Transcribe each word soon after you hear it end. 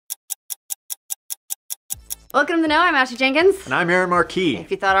Welcome to the Know. I'm Ashley Jenkins. And I'm Marquis.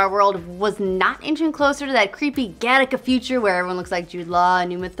 If you thought our world was not inching closer to that creepy GATTACA future where everyone looks like Jude Law and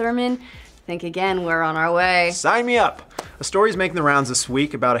Uma Thurman, think again, we're on our way. Sign me up! A story's making the rounds this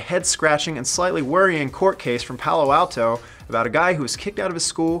week about a head-scratching and slightly worrying court case from Palo Alto about a guy who was kicked out of his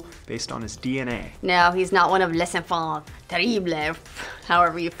school based on his DNA. No, he's not one of les enfants terribles,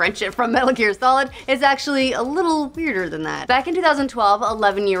 however you French it from Metal Gear Solid. It's actually a little weirder than that. Back in 2012,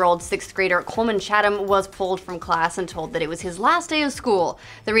 11-year-old 6th grader Coleman Chatham was pulled from class and told that it was his last day of school.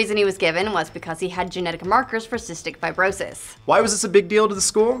 The reason he was given was because he had genetic markers for cystic fibrosis. Why was this a big deal to the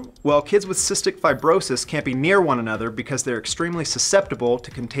school? Well, kids with cystic fibrosis can't be near one another because they're extremely susceptible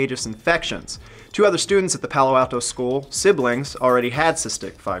to contagious infections. Two other students at the Palo Alto school, siblings, already had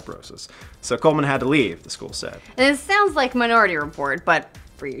cystic fibrosis. So Coleman had to leave, the school said. And it sounds like Minority Report, but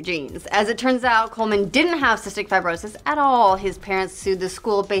for your genes. As it turns out, Coleman didn't have cystic fibrosis at all. His parents sued the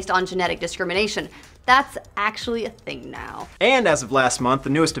school based on genetic discrimination. That's actually a thing now. And as of last month,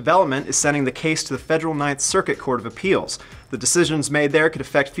 the newest development is sending the case to the Federal Ninth Circuit Court of Appeals. The decisions made there could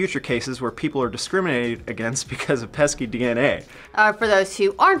affect future cases where people are discriminated against because of pesky DNA. For those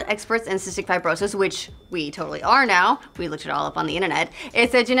who aren't experts in cystic fibrosis, which we totally are now, we looked it all up on the internet,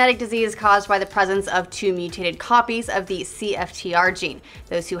 it's a genetic disease caused by the presence of two mutated copies of the CFTR gene.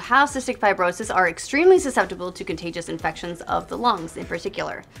 Those who have cystic fibrosis are extremely susceptible to contagious infections of the lungs in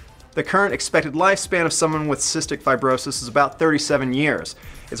particular. The current expected lifespan of someone with cystic fibrosis is about 37 years.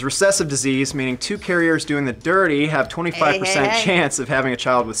 It's recessive disease, meaning two carriers doing the dirty have 25% chance of having a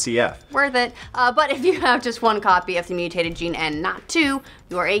child with CF. Worth it. But if you have just one copy of the mutated gene and not two,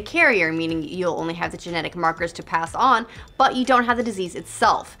 you are a carrier, meaning you'll only have the genetic markers to pass on, but you don't have the disease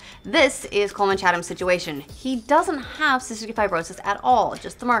itself. This is Coleman Chatham's situation. He doesn't have cystic fibrosis at all,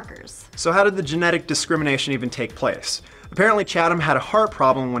 just the markers. So how did the genetic discrimination even take place? Apparently Chatham had a heart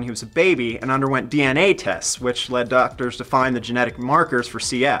problem when he was a baby and underwent DNA tests, which led doctors to find the genetic markers for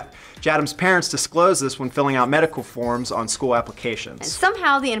CF. Chatham's parents disclosed this when filling out medical forms on school applications. And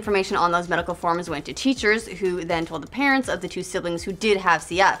somehow the information on those medical forms went to teachers, who then told the parents of the two siblings who did have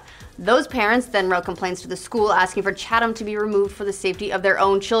CF. Those parents then wrote complaints to the school asking for Chatham to be removed for the safety of their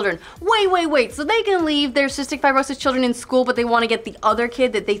own children. Wait, so they can leave their cystic fibrosis children in school, but they want to get the other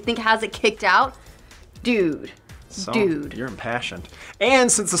kid that they think has it kicked out? Dude. You're impassioned.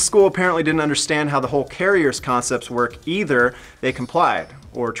 And since the school apparently didn't understand how the whole carriers concepts work either, they complied,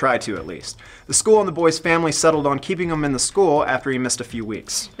 or tried to at least. The school and the boy's family settled on keeping him in the school after he missed a few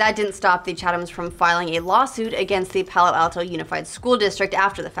weeks. That didn't stop the Chathams from filing a lawsuit against the Palo Alto Unified School District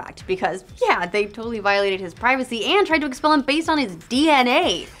after the fact, because, yeah, they totally violated his privacy and tried to expel him based on his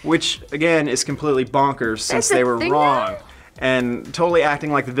DNA. Which, again, is completely bonkers since they were wrong. And totally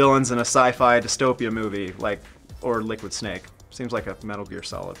acting like the villains in a sci-fi dystopia movie, or Liquid Snake. Seems like a Metal Gear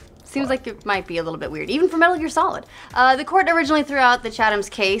Solid. Seems like it might be a little bit weird, even for Metal Gear Solid. The court originally threw out the Chatham's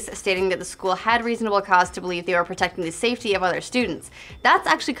case, stating that the school had reasonable cause to believe they were protecting the safety of other students. That's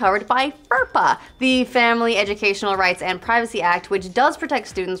actually covered by FERPA, the Family Educational Rights and Privacy Act, which does protect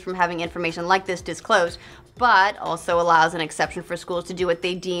students from having information like this disclosed, but also allows an exception for schools to do what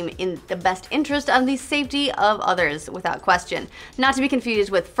they deem in the best interest of the safety of others, without question. Not to be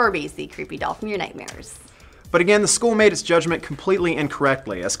confused with Furbies, the creepy doll from your nightmares. But again, the school made its judgment completely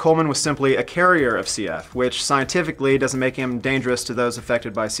incorrectly, as Coleman was simply a carrier of CF, which scientifically doesn't make him dangerous to those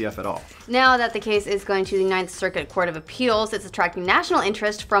affected by CF at all. Now that the case is going to the Ninth Circuit Court of Appeals, it's attracting national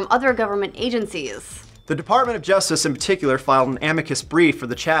interest from other government agencies. The Department of Justice in particular filed an amicus brief for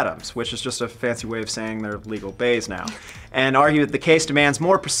the Chathams, which is just a fancy way of saying they're legal bays now, and argued that the case demands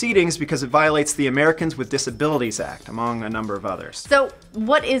more proceedings because it violates the Americans with Disabilities Act, among a number of others. So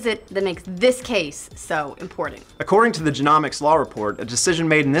what is it that makes this case so important? According to the Genomics Law Report, a decision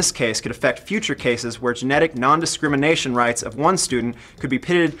made in this case could affect future cases where genetic non-discrimination rights of one student could be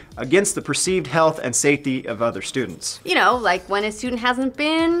pitted against the perceived health and safety of other students. You know, like when a student hasn't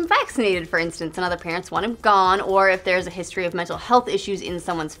been vaccinated, for instance, and other parents want him gone, or if there's a history of mental health issues in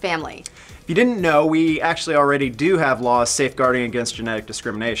someone's family. If you didn't know, we actually already do have laws safeguarding against genetic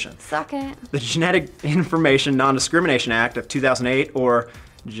discrimination. Suck it. The Genetic Information Non-Discrimination Act of 2008, or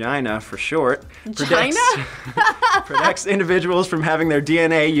GINA for short, protects individuals from having their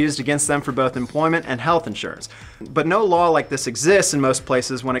DNA used against them for both employment and health insurance. But no law like this exists in most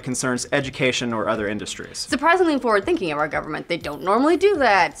places when it concerns education or other industries. Surprisingly forward-thinking of our government. They don't normally do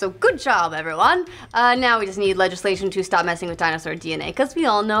that, so good job, everyone. Now we just need legislation to stop messing with dinosaur DNA, because we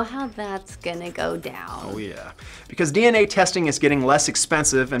all know how that's gonna go down. Oh yeah. Because DNA testing is getting less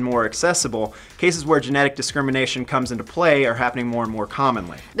expensive and more accessible, cases where genetic discrimination comes into play are happening more and more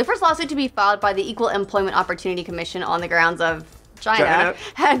commonly. The first lawsuit to be filed by the Equal Employment Opportunity Commission on the grounds of China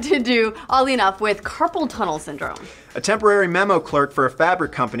had to do, oddly enough, with carpal tunnel syndrome. A temporary memo clerk for a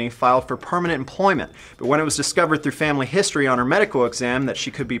fabric company filed for permanent employment, but when it was discovered through family history on her medical exam that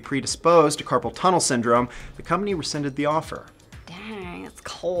she could be predisposed to carpal tunnel syndrome, the company rescinded the offer. Dang, it's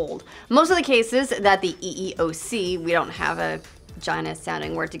cold. Most of the cases that the EEOC, we don't have a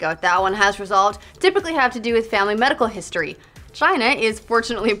China-sounding word to go with that one, has resolved, typically have to do with family medical history. China is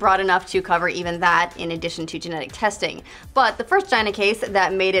fortunately broad enough to cover even that in addition to genetic testing. But the first China case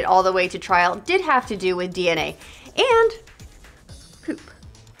that made it all the way to trial did have to do with DNA and poop.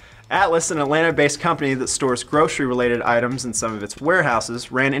 Atlas, an Atlanta-based company that stores grocery-related items in some of its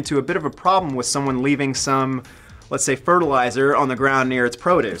warehouses, ran into a bit of a problem with someone leaving some, let's say, fertilizer on the ground near its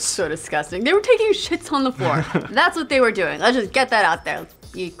produce. So disgusting. They were taking shits on the floor. That's what they were doing. Let's just get that out there.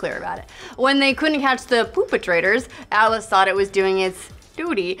 Be clear about it. When they couldn't catch the poopatrators, Atlas thought it was doing its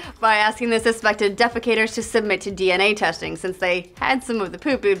duty by asking the suspected defecators to submit to DNA testing. Since they had some of the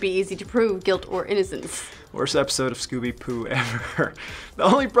poop, it would be easy to prove guilt or innocence. Worst episode of Scooby-Poo ever. The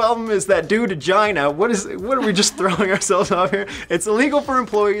only problem is that due to China, what are we just throwing ourselves off here? It's illegal for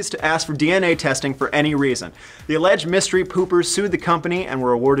employees to ask for DNA testing for any reason. The alleged mystery poopers sued the company and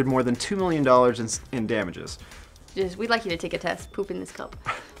were awarded more than $2 million in damages. We'd like you to take a test. Poop in this cup.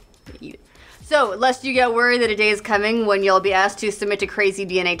 Eat it. So, lest you get worried that a day is coming when you'll be asked to submit to crazy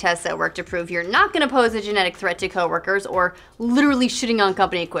DNA tests at work to prove you're not going to pose a genetic threat to coworkers or literally shitting on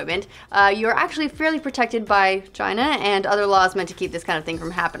company equipment, you're actually fairly protected by China and other laws meant to keep this kind of thing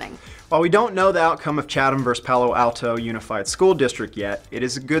from happening. While we don't know the outcome of Chatham versus Palo Alto Unified School District yet, it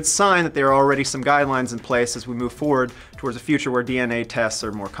is a good sign that there are already some guidelines in place as we move forward towards a future where DNA tests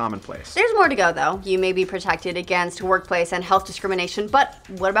are more commonplace. There's more to go though. You may be protected against workplace and health discrimination, but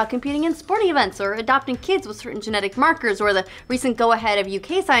what about competing in sporting events or adopting kids with certain genetic markers or the recent go-ahead of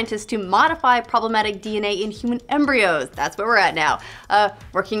UK scientists to modify problematic DNA in human embryos? That's where we're at now.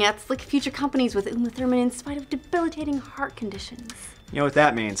 Working at slick future companies with Thurman in spite of debilitating heart conditions. You know what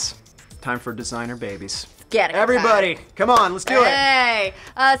that means? Time for designer babies. Get it. Everybody, come on, let's do it. Hey!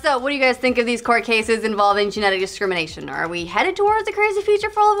 So what do you guys think of these court cases involving genetic discrimination? Are we headed towards a crazy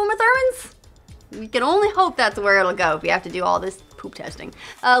future for all of Uma Thurmans? We can only hope that's where it'll go if we have to do all this poop testing.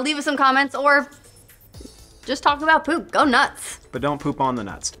 Leave us some comments or just talk about poop. Go nuts. But don't poop on the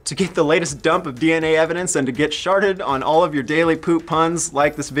nuts. To get the latest dump of DNA evidence and to get started on all of your daily poop puns,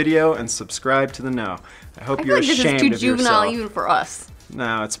 like this video and subscribe to the know. I hope you're ashamed of yourself. This is too juvenile even for us.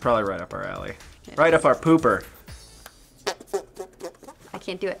 No, it's probably right up our alley. Right up our pooper. I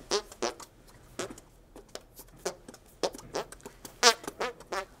can't do it.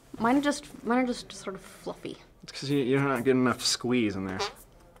 Mine are just sort of fluffy. It's because you're not getting enough squeeze in there.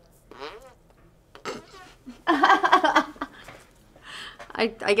 I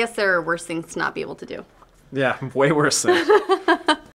guess there are worse things to not be able to do. Yeah, way worse things.